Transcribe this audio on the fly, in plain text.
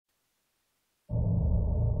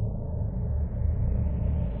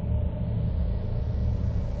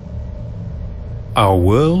Our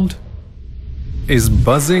world is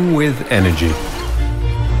buzzing with energy.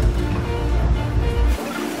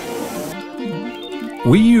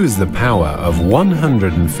 We use the power of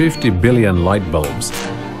 150 billion light bulbs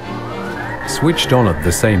switched on at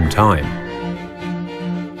the same time.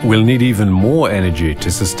 We'll need even more energy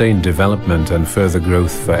to sustain development and further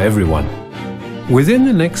growth for everyone. Within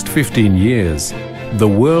the next 15 years, the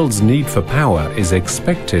world's need for power is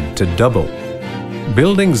expected to double.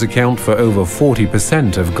 Buildings account for over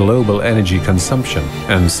 40% of global energy consumption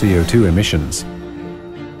and CO2 emissions.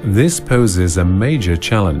 This poses a major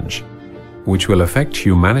challenge, which will affect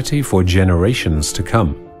humanity for generations to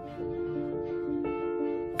come.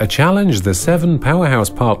 A challenge the 7 Powerhouse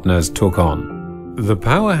partners took on. The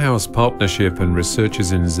Powerhouse Partnership and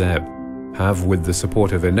researchers in ZEB have, with the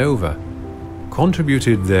support of Enova,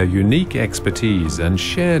 contributed their unique expertise and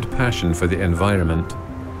shared passion for the environment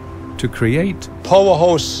to create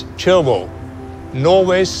Powerhouse Kjørbo,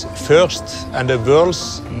 Norway's first and the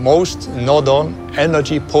world's most northern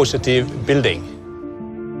energy-positive building.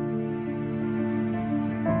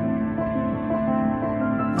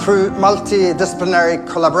 Through multidisciplinary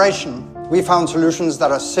collaboration, we found solutions that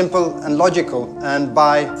are simple and logical, and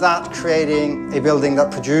by that creating a building that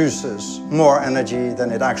produces more energy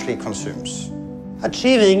than it actually consumes.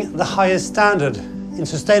 Achieving the highest standard in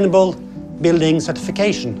sustainable building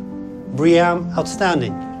certification, BREEAM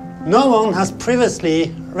Outstanding. No one has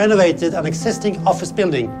previously renovated an existing office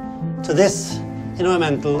building to this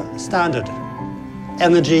environmental standard.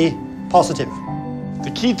 Energy positive.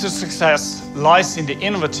 The key to success lies in the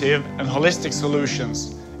innovative and holistic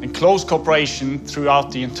solutions and close cooperation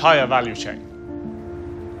throughout the entire value chain.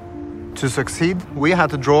 To succeed, we had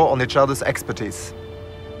to draw on each other's expertise.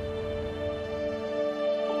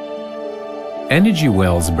 energy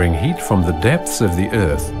wells bring heat from the depths of the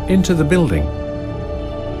earth into the building.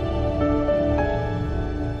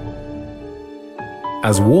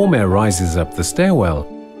 As warm air rises up the stairwell,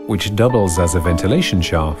 which doubles as a ventilation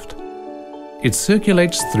shaft, it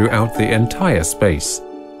circulates throughout the entire space.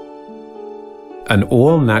 An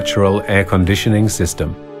all-natural air conditioning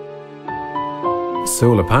system.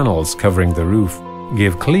 Solar panels covering the roof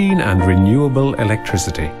give clean and renewable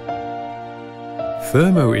electricity.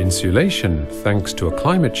 Thermo-insulation, thanks to a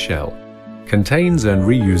climate shell, contains and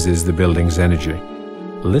reuses the building's energy.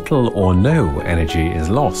 Little or no energy is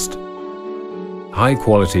lost.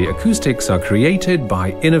 High-quality acoustics are created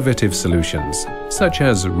by innovative solutions, such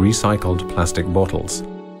as recycled plastic bottles.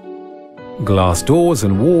 Glass doors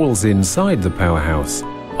and walls inside the powerhouse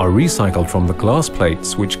are recycled from the glass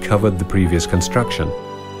plates which covered the previous construction,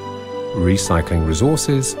 recycling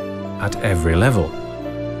resources at every level.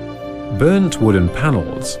 Burnt wooden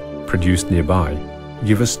panels, produced nearby,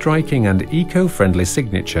 give a striking and eco-friendly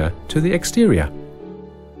signature to the exterior.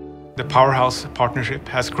 The Powerhouse Partnership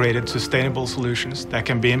has created sustainable solutions that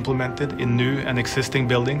can be implemented in new and existing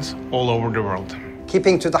buildings all over the world.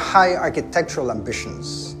 Keeping to the high architectural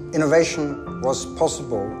ambitions, innovation was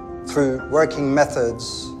possible through working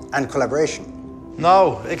methods and collaboration.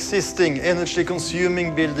 Now, existing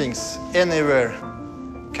energy-consuming buildings anywhere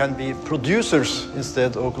can be producers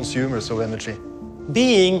instead of consumers of energy.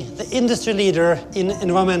 Being the industry leader in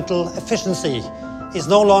environmental efficiency is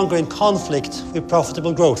no longer in conflict with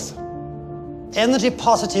profitable growth.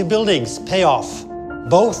 Energy-positive buildings pay off,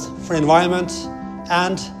 both for environment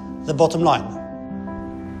and the bottom line.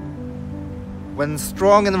 When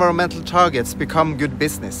strong environmental targets become good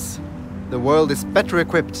business, the world is better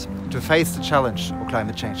equipped to face the challenge of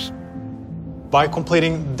climate change. By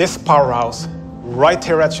completing this powerhouse right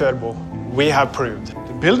here at Kjørbo, we have proved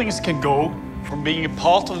the buildings can go from being a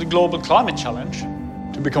part of the global climate challenge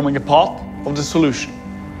to becoming a part of the solution.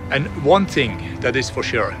 And one thing that is for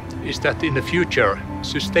sure is that in the future,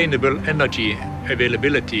 sustainable energy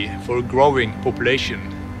availability for a growing population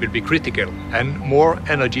will be critical and more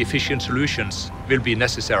energy efficient solutions will be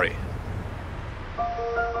necessary.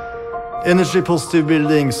 Energy positive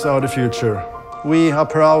buildings are the future. We are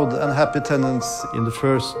proud and happy tenants in the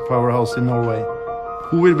first powerhouse in Norway.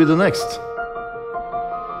 Who will be the next?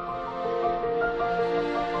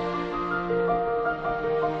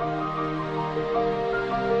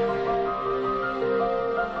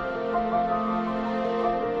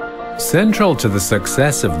 Central to the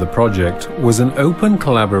success of the project was an open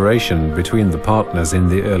collaboration between the partners in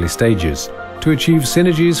the early stages to achieve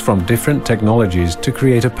synergies from different technologies to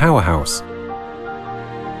create a powerhouse.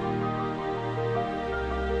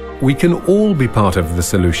 We can all be part of the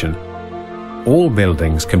solution. All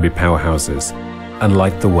buildings can be powerhouses and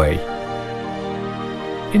light the way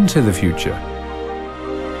into the future.